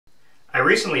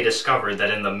recently discovered that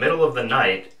in the middle of the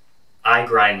night, I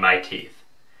grind my teeth.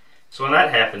 So when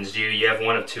that happens to you, you have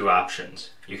one of two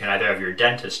options. You can either have your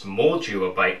dentist mold you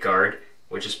a bite guard,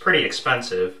 which is pretty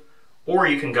expensive, or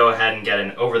you can go ahead and get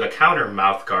an over-the-counter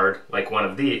mouth guard like one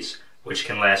of these, which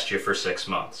can last you for 6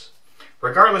 months.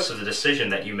 Regardless of the decision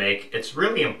that you make, it's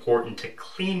really important to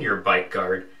clean your bite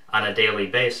guard on a daily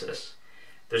basis.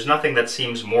 There's nothing that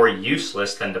seems more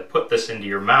useless than to put this into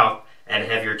your mouth and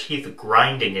have your teeth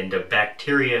grinding into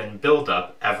bacteria and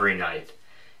buildup every night.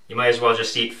 You might as well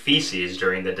just eat feces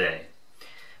during the day.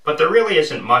 But there really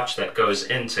isn't much that goes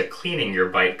into cleaning your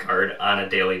bite guard on a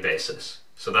daily basis.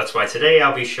 So that's why today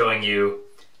I'll be showing you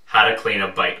how to clean a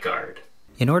bite guard.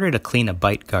 In order to clean a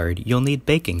bite guard, you'll need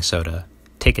baking soda.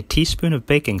 Take a teaspoon of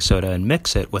baking soda and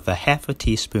mix it with a half a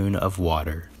teaspoon of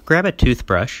water. Grab a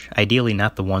toothbrush, ideally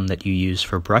not the one that you use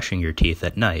for brushing your teeth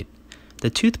at night. The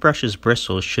toothbrush's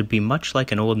bristles should be much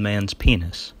like an old man's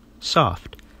penis,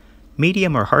 soft.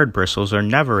 Medium or hard bristles are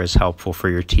never as helpful for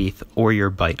your teeth or your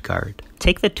bite guard.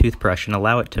 Take the toothbrush and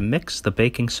allow it to mix the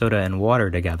baking soda and water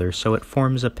together so it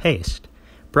forms a paste.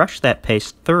 Brush that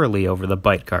paste thoroughly over the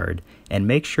bite guard and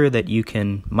make sure that you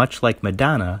can, much like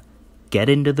Madonna, get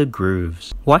into the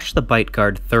grooves. Wash the bite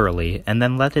guard thoroughly and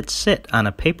then let it sit on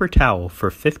a paper towel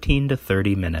for 15 to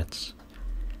 30 minutes.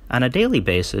 On a daily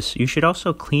basis, you should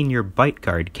also clean your bite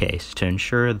guard case to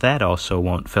ensure that also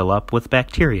won't fill up with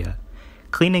bacteria.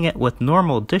 Cleaning it with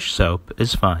normal dish soap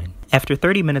is fine. After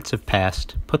 30 minutes have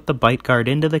passed, put the bite guard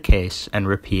into the case and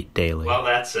repeat daily. Well,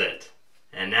 that's it.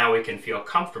 And now we can feel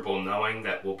comfortable knowing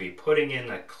that we'll be putting in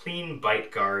a clean bite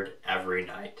guard every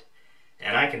night.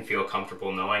 And I can feel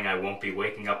comfortable knowing I won't be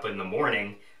waking up in the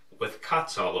morning with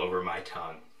cuts all over my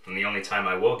tongue. And the only time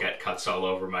I will get cuts all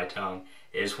over my tongue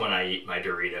is when I eat my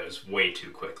Doritos way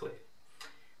too quickly.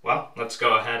 Well, let's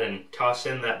go ahead and toss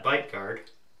in that bite guard.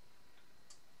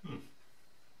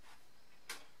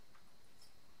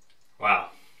 Wow.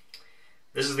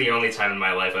 This is the only time in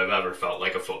my life I've ever felt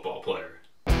like a football player.